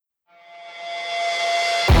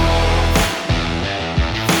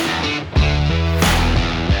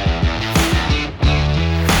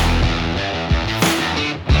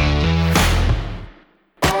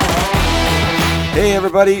Hey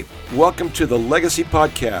everybody, welcome to the Legacy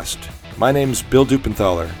Podcast. My name's Bill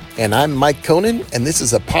Dupenthaler. And I'm Mike Conan, and this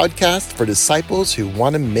is a podcast for disciples who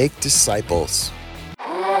want to make disciples.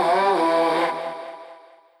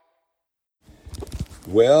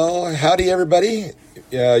 Well, howdy everybody.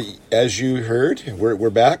 As you heard,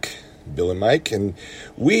 we're back, Bill and Mike, and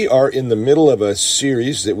we are in the middle of a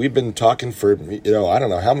series that we've been talking for, I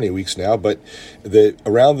don't know how many weeks now, but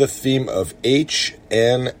around the theme of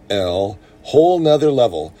HNL, whole nother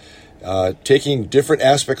level, taking different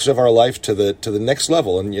aspects of our life to the next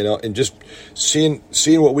level, and just seeing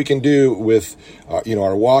what we can do with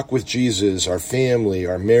our walk with Jesus, our family,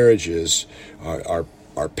 our marriages, our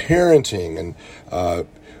parenting, and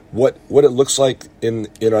what it looks like in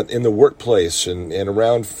the workplace and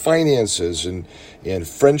around finances and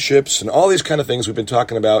friendships and all these kind of things we've been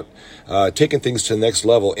talking about, taking things to the next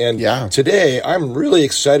level. And today I'm really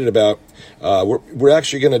excited about. We're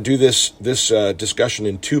actually going to do this discussion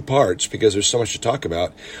in two parts because there's so much to talk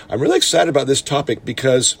about. I'm really excited about this topic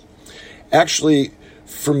because actually,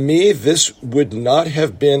 for me, this would not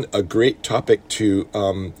have been a great topic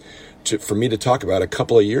for me to talk about a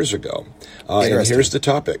couple of years ago. And here's the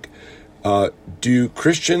topic. Do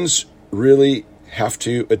Christians really have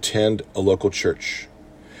to attend a local church?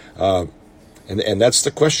 And that's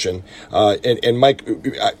the question. And Mike,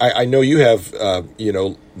 I know you have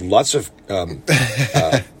lots of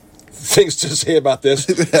things to say about this.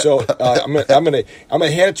 So I'm gonna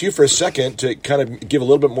hand it to you for a second to kind of give a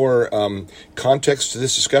little bit more context to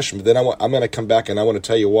this discussion. But then I'm gonna come back and I want to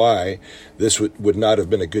tell you why this would not have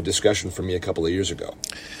been a good discussion for me a couple of years ago.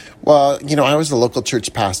 Well, I was a local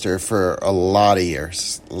church pastor for a lot of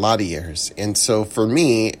years. And so for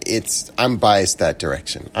me, I'm biased that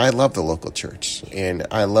direction. I love the local church and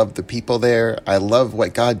I love the people there. I love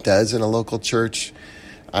what God does in a local church.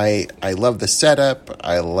 I love the setup.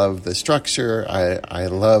 I love the structure. I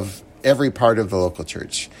love every part of the local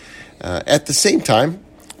church. At the same time,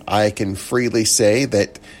 I can freely say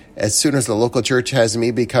that as soon as the local church has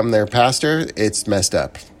me become their pastor, it's messed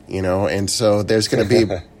up, and so there's going to be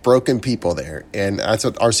broken people there. And that's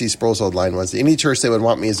what R.C. Sproul's old line was. Any church that would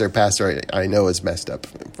want me as their pastor, I know is messed up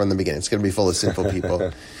from the beginning. It's going to be full of sinful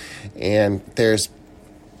people. And there's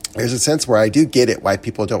a sense where I do get it why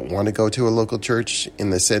people don't want to go to a local church, in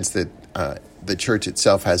the sense that the church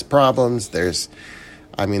itself has problems. There's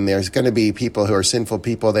going to be people who are sinful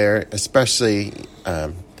people there, especially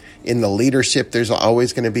in the leadership. There's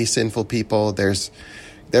always going to be sinful people.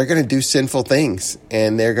 They're going to do sinful things,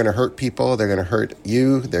 and they're going to hurt people. They're going to hurt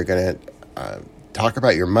you. They're going to talk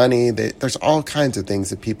about your money. There's all kinds of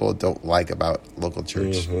things that people don't like about local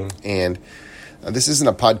church. Mm-hmm. And this isn't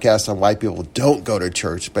a podcast on why people don't go to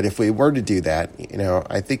church, but if we were to do that,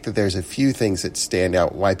 I think that there's a few things that stand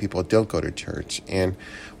out why people don't go to church. And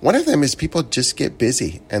one of them is people just get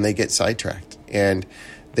busy and they get sidetracked and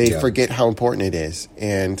they forget how important it is.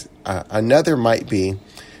 And another might be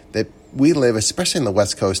that we live, especially in the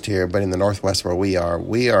West Coast here, but in the Northwest where we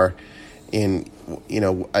are in,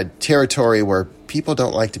 a territory where people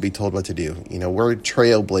don't like to be told what to do. We're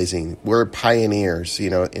trailblazing. We're pioneers.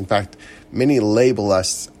 In fact, many label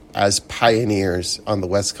us as pioneers on the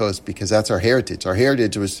West Coast because that's our heritage. Our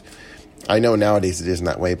heritage was, I know nowadays it isn't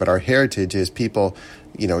that way, but our heritage is people,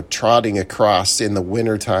 trotting across in the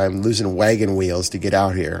wintertime, losing wagon wheels to get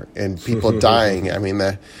out here, and people dying.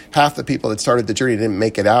 Half the people that started the journey didn't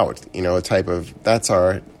make it out. That's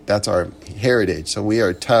our heritage. So we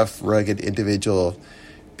are tough, rugged, individual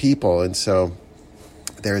people, and so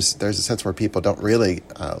there's a sense where people don't really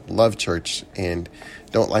love church and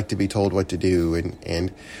don't like to be told what to do.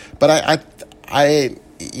 But I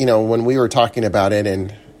when we were talking about it,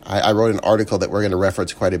 and I wrote an article that we're going to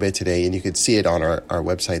reference quite a bit today, and you could see it on our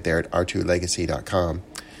website there at r2legacy.com.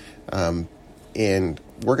 And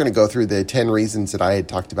we're going to go through the 10 reasons that I had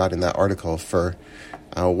talked about in that article for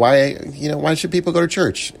why should people go to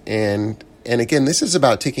church? And again, this is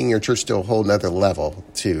about taking your church to a whole nother level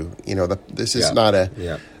too. This is not a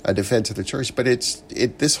defense of the church, but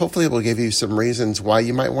this hopefully will give you some reasons why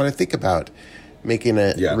you might want to think about making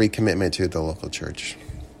a recommitment to the local church.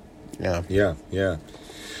 Yeah.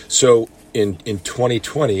 So in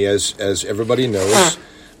 2020, as everybody knows,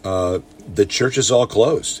 the church is all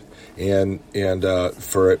closed, and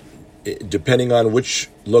for depending on which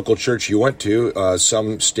local church you went to,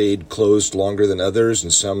 some stayed closed longer than others,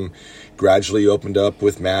 and some gradually opened up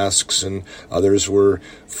with masks, and others were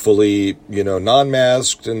fully,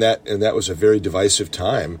 non-masked, and that was a very divisive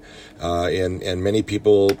time, and many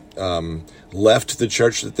people left the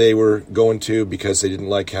church that they were going to because they didn't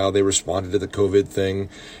like how they responded to the COVID thing,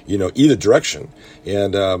 either direction,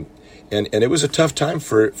 and and it was a tough time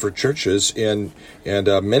for churches, and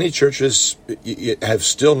many churches have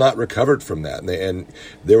still not recovered from that, and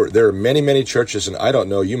there are many churches, and I don't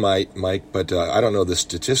know, you might, Mike, but I don't know the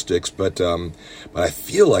statistics, but I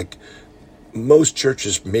feel like most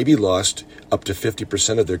churches maybe lost up to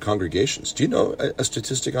 50% of their congregations. Do you know a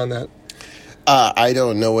statistic on that? I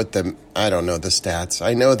don't know the stats.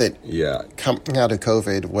 I know that coming out of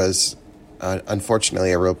COVID was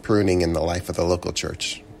unfortunately a real pruning in the life of the local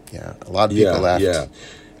church. Yeah, a lot of people left.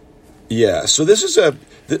 Yeah. So this is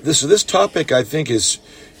this topic, I think, is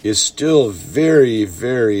still very,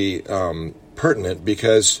 very pertinent,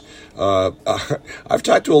 because I've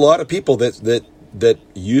talked to a lot of people that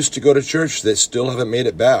used to go to church that still haven't made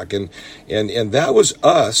it back, and that was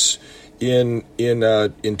us in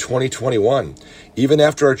 2021. Even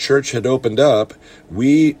after our church had opened up,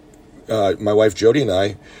 we, my wife Jody and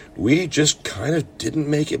I, we just kind of didn't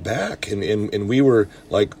make it back, and we were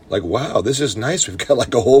like, wow, this is nice. We've got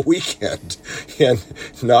like a whole weekend, and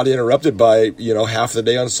not interrupted by half the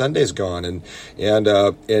day on Sunday's gone, and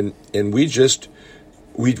we just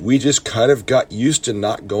kind of got used to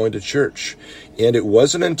not going to church. And it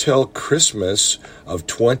wasn't until Christmas of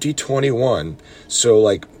 2021, so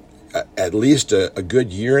like at least a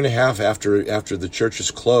good year and a half after the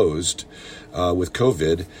churches closed with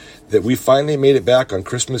COVID, that we finally made it back on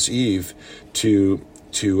Christmas Eve to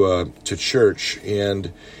church,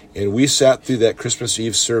 and we sat through that Christmas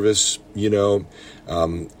Eve service.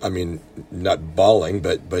 I mean, not bawling,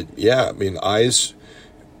 but yeah, I mean, eyes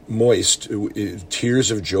moist, tears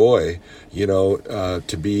of joy.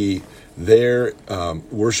 To be there,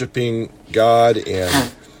 worshiping God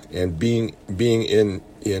and being in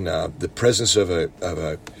the presence of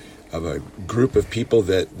a group of people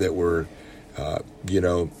that were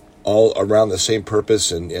all around the same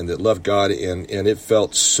purpose and that loved God, and it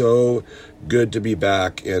felt so good to be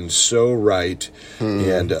back and so right,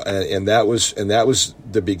 and that was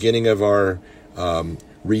the beginning of our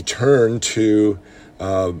return to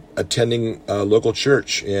attending local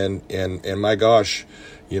church, and my gosh,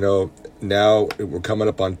 now we're coming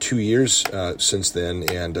up on 2 years since then,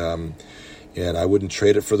 and I wouldn't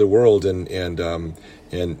trade it for the world, and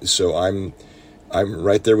so I'm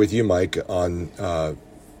right there with you, Mike, on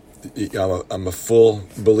I'm a full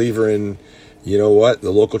believer in, the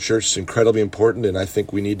local church is incredibly important, and I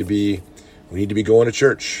think we need to be going to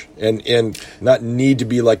church, and not need to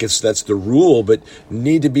be like that's the rule, but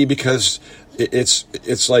need to be because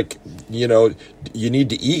it's like, you need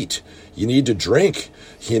to eat, you need to drink,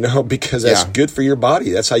 because that's good for your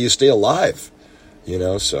body. That's how you stay alive,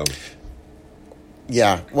 so.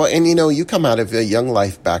 Yeah. Well, and you come out of a Young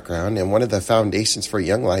Life background, and one of the foundations for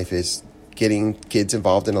Young Life is getting kids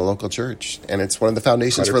involved in a local church. And it's one of the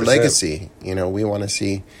foundations 100%. For legacy. We want to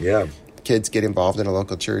see kids get involved in a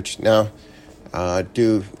local church. Now,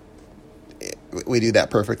 do we do that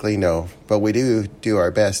perfectly? No. But we do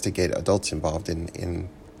our best to get adults involved in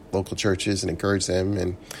local churches and encourage them.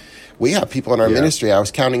 And we have people in our ministry, I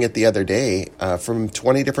was counting it the other day, from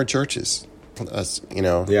 20 different churches.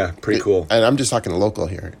 Pretty cool. And I'm just talking local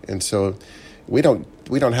here, and so we don't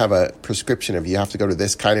have a prescription of you have to go to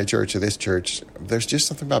this kind of church or this church. There's just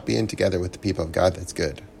something about being together with the people of God that's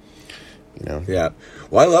good. Yeah.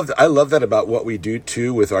 Well, I love that about what we do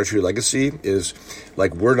too with Our True Legacy is,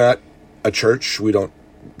 like, we're not a church. We don't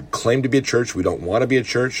claim to be a church. We don't want to be a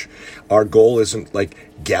church. Our goal isn't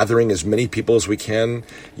like gathering as many people as we can,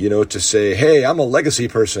 to say, hey, I'm a legacy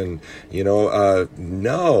person.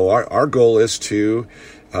 No, our goal is to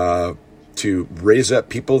raise up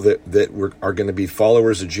people that are going to be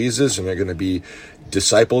followers of Jesus, and are going to be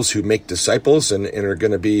disciples who make disciples, and are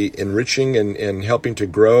going to be enriching and helping to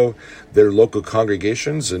grow their local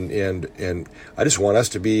congregations. And I just want us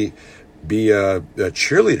to be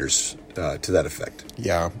cheerleaders to that effect.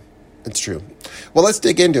 Yeah, it's true. Well, let's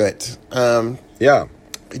dig into it.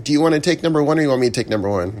 Do you want to take number one, or you want me to take number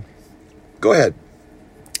one? Go ahead.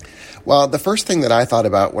 Well, the first thing that I thought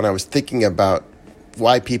about when I was thinking about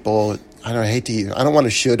why people, I don't want to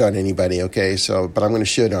should on anybody, okay? But I'm going to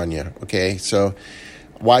should on you, okay? So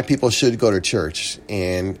why people should go to church.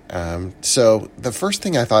 And so the first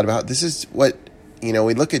thing I thought about, this is what,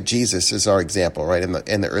 we look at Jesus as our example, right?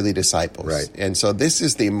 And the early disciples. Right. And so this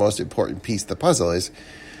is the most important piece of the puzzle is,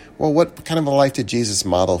 well, what kind of a life did Jesus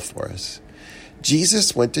model for us?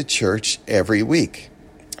 Jesus went to church every week.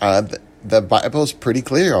 The Bible is pretty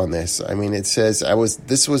clear on this. I mean, it says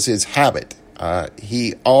this was his habit.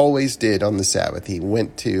 He always did on the Sabbath. He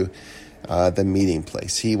went to the meeting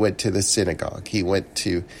place. He went to the synagogue. He went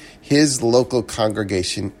to his local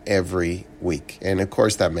congregation every week. And of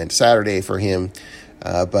course, that meant Saturday for him.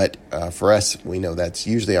 But for us, we know that's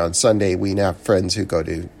usually on Sunday. We now have friends who go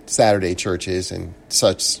to Saturday churches and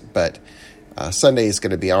such, but Sunday is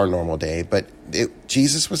going to be our normal day. But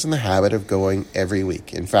Jesus was in the habit of going every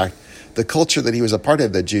week. In fact, the culture that he was a part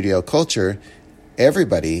of, the Judeo culture,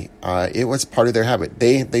 everybody, it was part of their habit.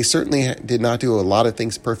 They certainly did not do a lot of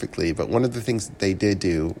things perfectly, but one of the things that they did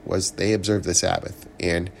do was they observed the Sabbath.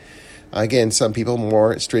 And again, some people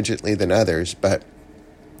more stringently than others, but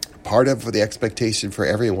part of the expectation for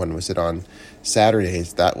everyone was that on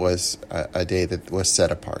Saturdays, that was a day that was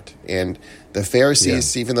set apart. And the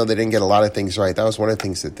Pharisees, even though they didn't get a lot of things right, that was one of the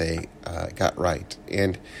things that they got right.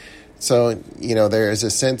 And so, there is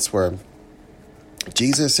a sense where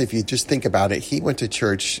Jesus, if you just think about it, he went to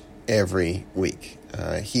church every week.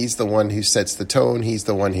 He's the one who sets the tone. He's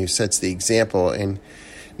the one who sets the example. And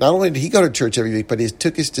not only did he go to church every week, but he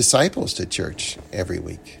took his disciples to church every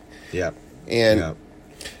week. Yeah. And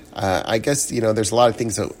I guess, there's a lot of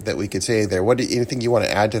things that we could say there. Anything you want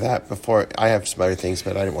to add to that before? I have some other things,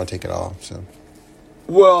 but I didn't want to take it all. So,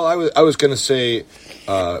 well, I was going to say,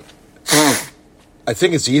 I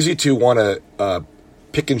think it's easy to want to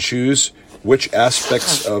pick and choose which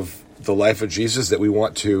aspects of the life of Jesus that we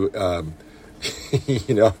want to,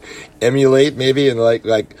 emulate maybe, and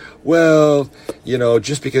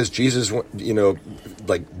just because Jesus,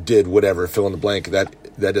 did whatever, fill in the blank, that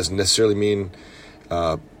doesn't necessarily mean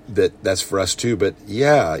that's for us too. But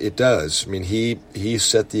yeah, it does. I mean, he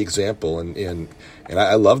set the example, and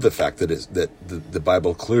I love the fact that the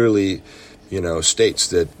Bible clearly states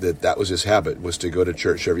that was his habit, was to go to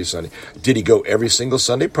church every Sunday. Did he go every single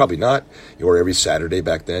Sunday? Probably not, or every Saturday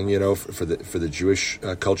back then, for the Jewish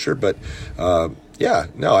culture. But I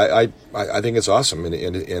think it's awesome,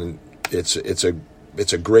 and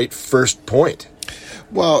it's a great first point.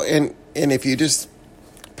 Well, and if you just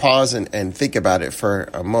pause and think about it for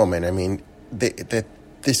a moment, I mean,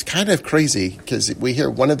 this kind of crazy, because we hear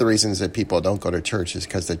one of the reasons that people don't go to church is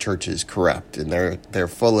because the church is corrupt and they're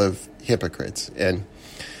full of hypocrites. And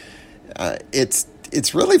it's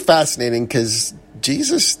really fascinating because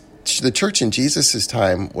the church in Jesus's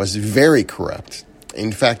time was very corrupt.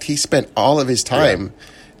 In fact, he spent all of his time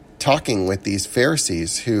talking with these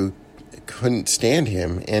Pharisees who couldn't stand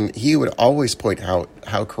him, and he would always point out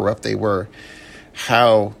how corrupt they were,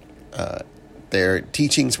 how their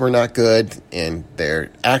teachings were not good and their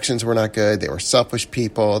actions were not good. They were selfish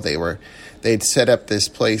people. They'd set up this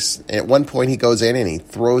place. And at one point he goes in and he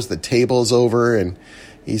throws the tables over, and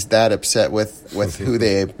he's that upset with who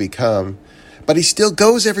they have become. But he still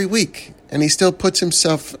goes every week, and he still puts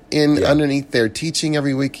himself in underneath their teaching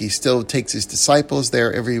every week. He still takes his disciples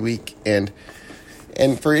there every week. And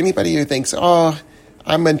for anybody who thinks,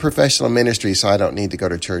 I'm in professional ministry, so I don't need to go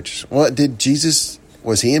to church. Well,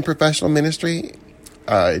 was he in professional ministry?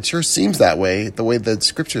 It sure seems that way, the way the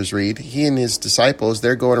scriptures read. He and his disciples,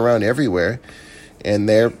 they're going around everywhere, and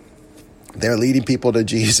they're leading people to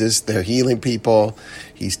Jesus. They're healing people.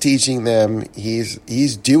 He's teaching them. He's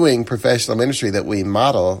doing professional ministry that we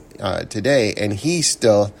model today, and he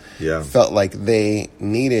still felt like they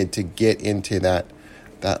needed to get into that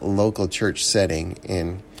local church setting.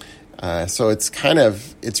 And so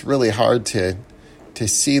it's really hard to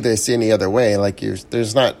see this any other way. Like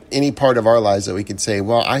there's not any part of our lives that we could say,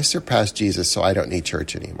 well, I surpassed Jesus, so I don't need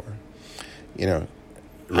church anymore.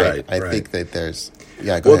 I think that there's,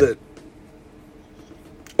 go ahead.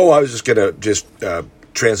 I was just going to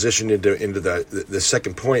transition into the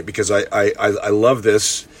second point, because I love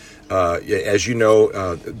this. As you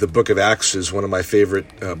know, the book of Acts is one of my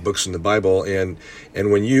favorite books in the Bible, and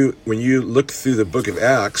when you look through the book of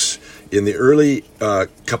Acts, in the early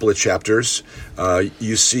couple of chapters,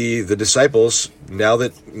 you see the disciples, now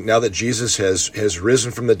that Jesus has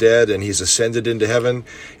risen from the dead and he's ascended into heaven,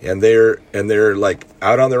 and they're like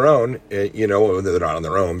out on their own. They're not on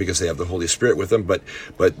their own because they have the Holy Spirit with them, but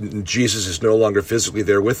Jesus is no longer physically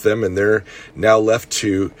there with them, and they're now left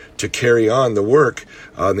to carry on the work.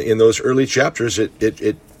 In those early chapters,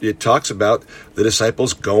 it talks about the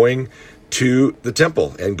disciples going to the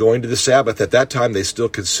temple and going to the Sabbath. At that time, they still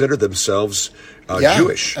consider themselves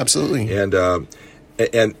Jewish. Absolutely. And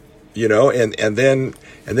then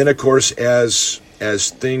of course, as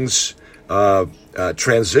things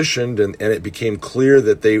transitioned and it became clear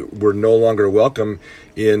that they were no longer welcome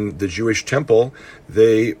in the Jewish temple,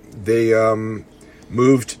 they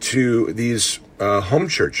moved to these home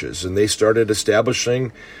churches, and they started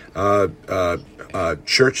establishing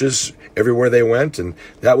churches everywhere they went. And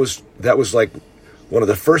that was like one of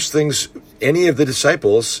the first things any of the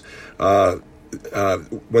disciples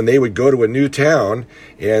when they would go to a new town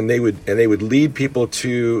and they would lead people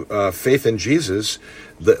to faith in Jesus,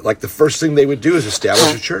 the first thing they would do is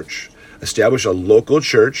establish a church, establish a local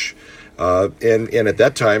church. And at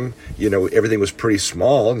that time, everything was pretty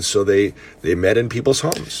small, and so they met in people's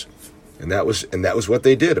homes, and that was what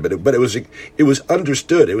they did. But it was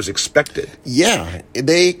understood, it was expected. Yeah,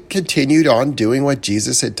 they continued on doing what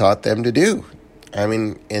Jesus had taught them to do. I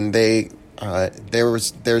mean, and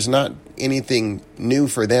there's not anything new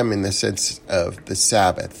for them in the sense of the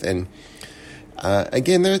Sabbath. And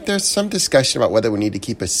again, there's some discussion about whether we need to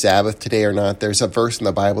keep a Sabbath today or not. There's a verse in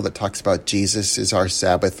the Bible that talks about Jesus is our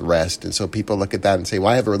Sabbath rest. And so people look at that and say, well,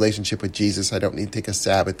 I have a relationship with Jesus. I don't need to take a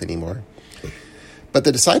Sabbath anymore. But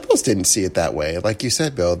the disciples didn't see it that way. Like you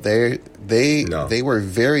said, Bill, they were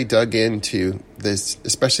very dug into this,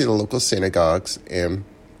 especially the local synagogues. And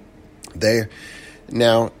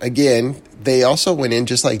now, again, they also went in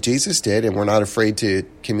just like Jesus did and were not afraid to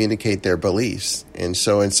communicate their beliefs. And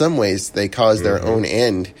so in some ways, they caused their own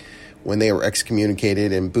end when they were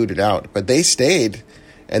excommunicated and booted out. But they stayed,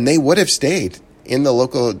 and they would have stayed in the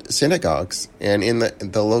local synagogues and in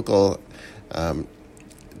the local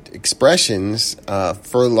expressions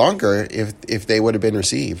for longer if they would have been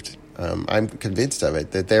received. I'm convinced of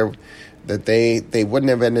it, that they wouldn't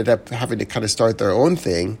have ended up having to kind of start their own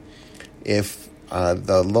thing if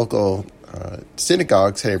the local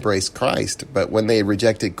synagogues had embraced Christ. But when they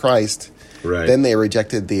rejected Christ, right, then they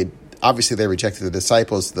rejected the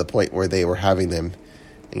disciples to the point where they were having them,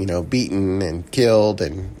 beaten and killed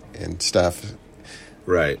and stuff.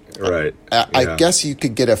 Right. I guess you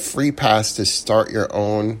could get a free pass to start your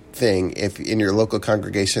own thing if in your local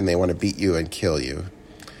congregation they want to beat you and kill you.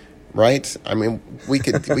 Right? I mean, we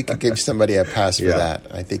could give somebody a pass for that.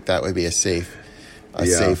 I think that would be a safe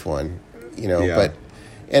one. But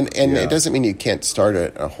it doesn't mean you can't start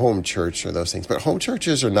a home church or those things. But home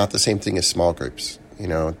churches are not the same thing as small groups.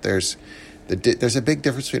 There's a big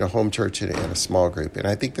difference between a home church and a small group, and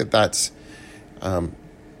I think that's,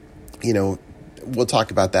 we'll talk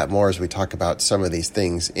about that more as we talk about some of these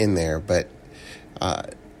things in there. But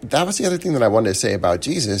that was the other thing that I wanted to say about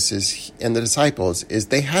Jesus and the disciples is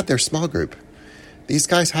they had their small group. These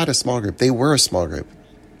guys had a small group. They were a small group.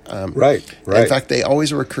 Right. In fact, they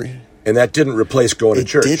always were. And that didn't replace going to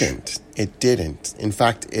church. It didn't. In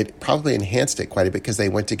fact, it probably enhanced it quite a bit because they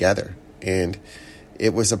went together. And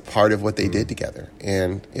it was a part of what they did together.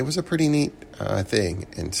 And it was a pretty neat thing.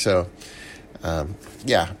 And so,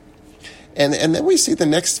 yeah. And then we see the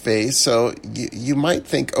next phase. So you might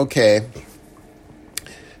think, okay,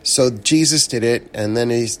 so Jesus did it, and then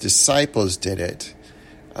his disciples did it.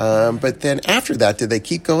 But then after that, did they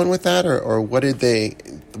keep going with that, or what did they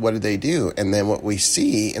do? And then what we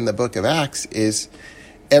see in the book of Acts is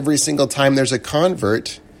every single time there's a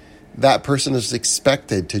convert, that person is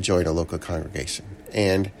expected to join a local congregation.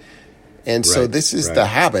 And so this is the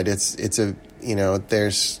habit. It's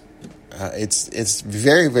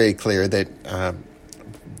very, very clear that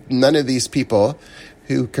none of these people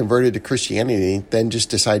who converted to Christianity then just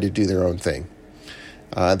decided to do their own thing.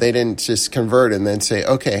 They didn't just convert and then say,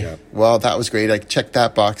 okay, well, that was great. I checked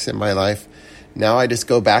that box in my life. Now I just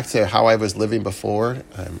go back to how I was living before.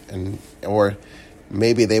 Or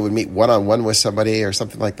maybe they would meet one-on-one with somebody or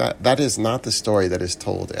something like that. That is not the story that is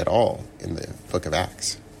told at all in the book of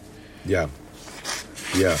Acts. Yeah,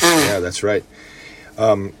 that's right.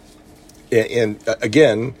 And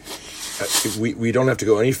again, we don't have to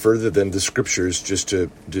go any further than the scriptures just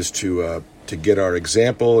to get our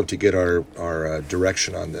example and to get our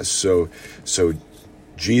direction on this. So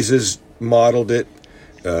Jesus modeled it.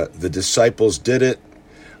 The disciples did it.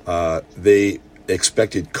 They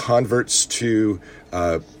expected converts to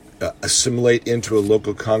assimilate into a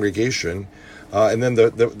local congregation. And then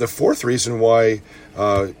the fourth reason why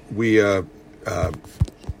we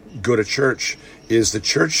go to church is the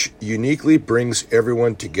church uniquely brings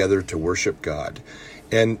everyone together to worship God.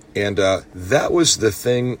 And that was the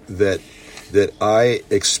thing that I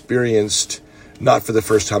experienced, not for the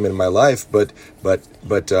first time in my life, but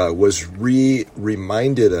was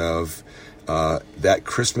reminded of that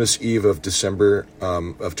Christmas Eve of December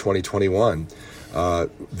of 2021.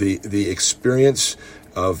 The experience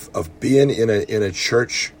of being in a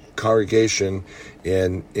church congregation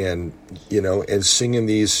and singing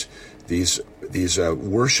these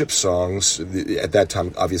worship songs, at that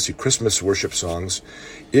time obviously Christmas worship songs.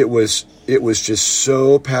 It was just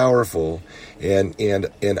so powerful, and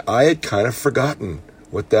I had kind of forgotten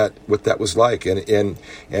what that was like, and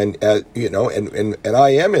I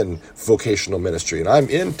am in vocational ministry, and I'm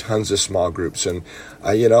in tons of small groups, and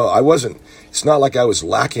I wasn't. It's not like I was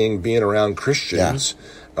lacking being around Christians.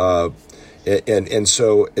 And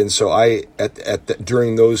so I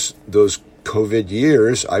during those COVID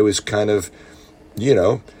years, I was kind of, you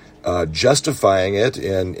know, justifying it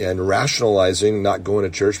and rationalizing not going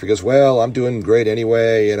to church because, well, I'm doing great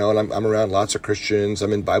anyway, you know, and I'm around lots of Christians.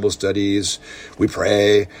 I'm in Bible studies. We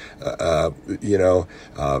pray,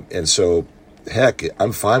 and so, heck,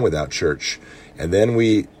 I'm fine without church. And then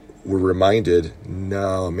we were reminded,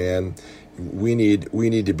 no, man, we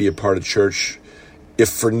need to be a part of church, if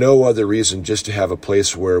for no other reason, just to have a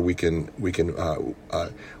place where we can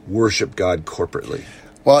worship God corporately.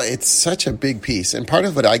 Well, it's such a big piece. And part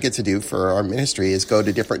of what I get to do for our ministry is go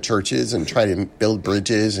to different churches and try to build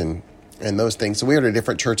bridges and those things. So we were at a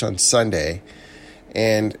different church on Sunday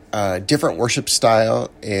and different worship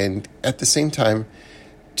style. And at the same time,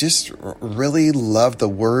 just really loved the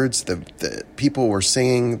words the people were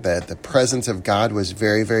singing, that the presence of God was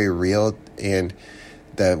very, very real. And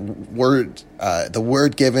the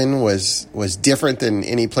word given was different than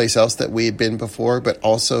any place else that we had been before, but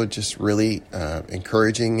also just really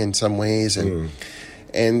encouraging in some ways.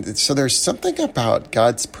 And so there's something about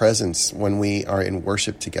God's presence when we are in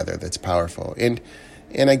worship together that's powerful. And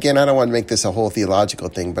again, I don't want to make this a whole theological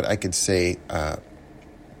thing, but I could say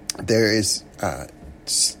there is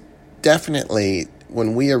definitely,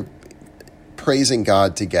 when we are praising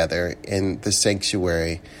God together in the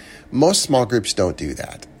sanctuary, most small groups don't do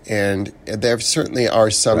that. And there certainly are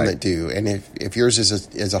some that do. And if yours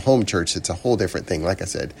is a home church, it's a whole different thing. Like I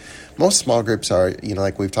said, most small groups are,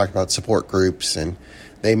 like we've talked about, support groups, and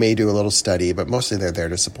they may do a little study, but mostly they're there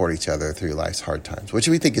to support each other through life's hard times, which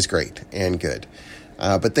we think is great and good.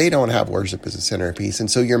 But they don't have worship as a centerpiece. And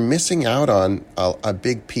so you're missing out on a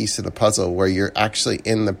big piece of the puzzle where you're actually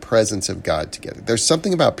in the presence of God together. There's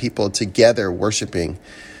something about people together worshiping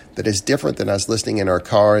that is different than us listening in our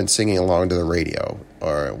car and singing along to the radio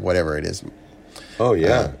or whatever it is. Oh,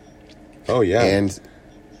 yeah. And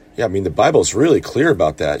yeah, I mean, the Bible's really clear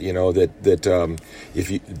about that, that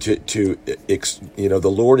if you,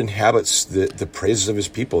 the Lord inhabits the praises of his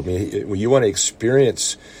people. I mean, when you want to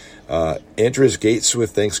experience, enter his gates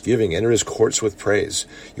with thanksgiving, enter his courts with praise.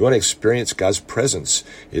 You want to experience God's presence.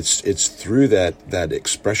 It's through that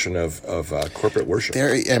expression of corporate worship.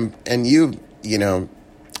 And you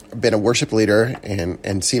been a worship leader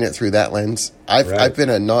and seen it through that lens. I've been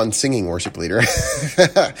a non-singing worship leader.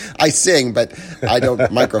 I sing, but I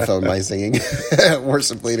don't microphone my singing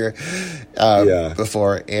worship leader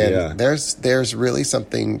before. And there's really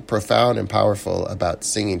something profound and powerful about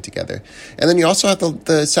singing together. And then you also have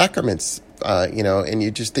the sacraments, and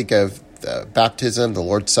you just think of baptism, the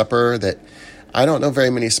Lord's Supper, that I don't know very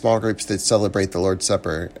many small groups that celebrate the Lord's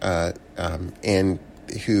Supper and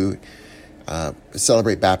who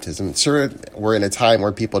celebrate baptism. Sure, we're in a time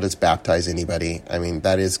where people just baptize anybody. I mean,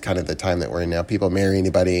 that is kind of the time that we're in now. People marry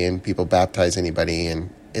anybody and people baptize anybody,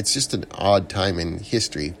 and it's just an odd time in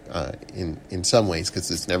history in some ways,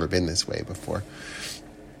 because it's never been this way before.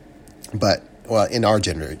 But, well, in our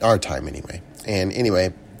time anyway. And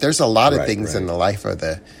anyway, there's a lot of things in the life of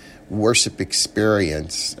the worship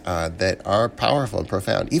experience that are powerful and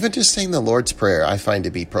profound. Even just saying the Lord's Prayer, I find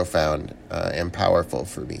to be profound and powerful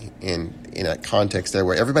for me in a context there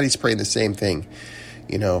where everybody's praying the same thing,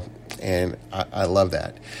 and I love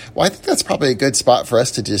that. Well, I think that's probably a good spot for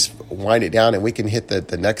us to just wind it down, and we can hit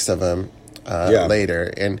the next of them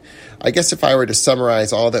later. And I guess if I were to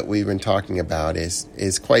summarize all that we've been talking about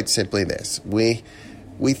is quite simply this. We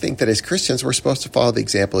think that as Christians, we're supposed to follow the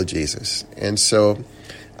example of Jesus. And so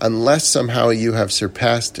unless somehow you have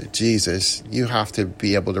surpassed Jesus, you have to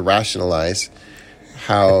be able to rationalize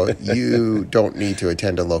how you don't need to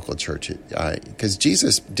attend a local church. Because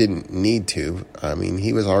Jesus didn't need to. I mean,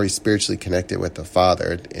 he was already spiritually connected with the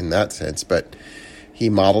Father in that sense, but he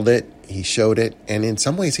modeled it, he showed it, and in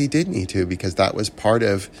some ways he did need to, because that was part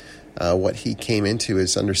of what he came into,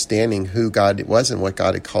 is understanding who God was and what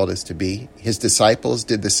God had called us to be. His disciples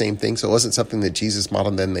did the same thing, so it wasn't something that Jesus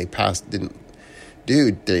modeled and then they didn't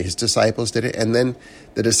do. His disciples did it, and then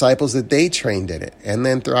the disciples that they trained did it. And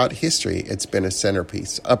then throughout history, it's been a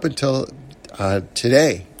centerpiece. Up until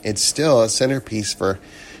today, it's still a centerpiece for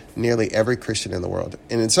nearly every Christian in the world.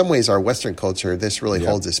 And in some ways, our Western culture, this really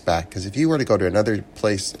holds us back. Because if you were to go to another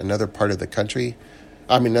place, another part of the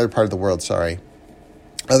world,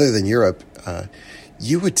 other than Europe,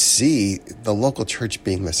 you would see the local church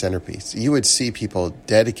being the centerpiece. You would see people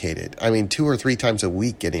dedicated. 2 or 3 times a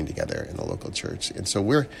week getting together in the local church. And so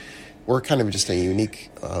we're kind of just a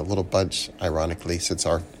unique little bunch, ironically, since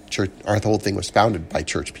our whole thing was founded by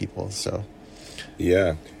church people. So,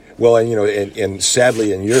 yeah. Well, and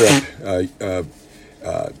sadly in Europe,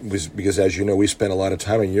 was because, as you know, we spent a lot of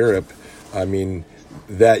time in Europe. I mean,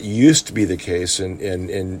 that used to be the case,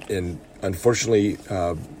 and unfortunately,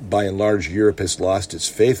 by and large, Europe has lost its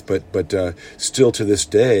faith. But still to this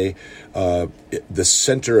day, the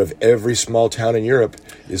center of every small town in Europe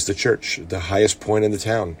is the church, the highest point in the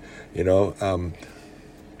town.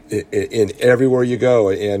 In everywhere you go,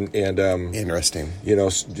 and Interesting.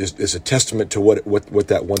 just it's a testament to what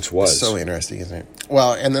that once was. So interesting, isn't it?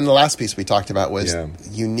 Well, and then the last piece we talked about was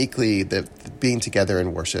uniquely that being together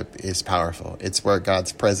in worship is powerful. It's where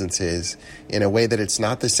God's presence is in a way that it's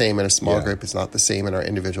not the same in a small group. It's not the same in our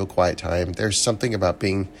individual quiet time. There's something about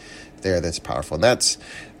being there that's powerful, and that's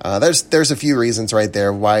there's a few reasons right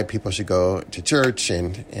there why people should go to church,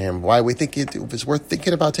 and why we think it was worth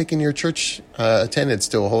thinking about taking your church attendance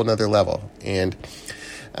to a whole nother level. And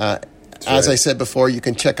as I said before, you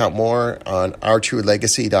can check out more on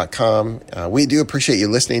ourtruelegacy.com. We do appreciate you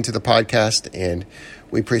listening to the podcast, and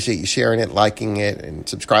we appreciate you sharing it, liking it, and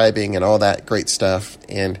subscribing, and all that great stuff.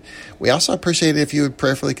 And we also appreciate it if you would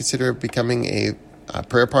prayerfully consider becoming a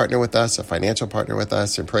prayer partner with us, a financial partner with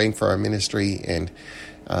us, and praying for our ministry. And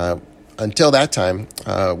until that time,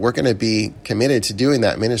 we're going to be committed to doing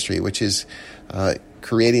that ministry, which is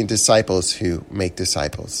creating disciples who make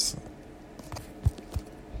disciples.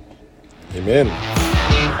 Amen.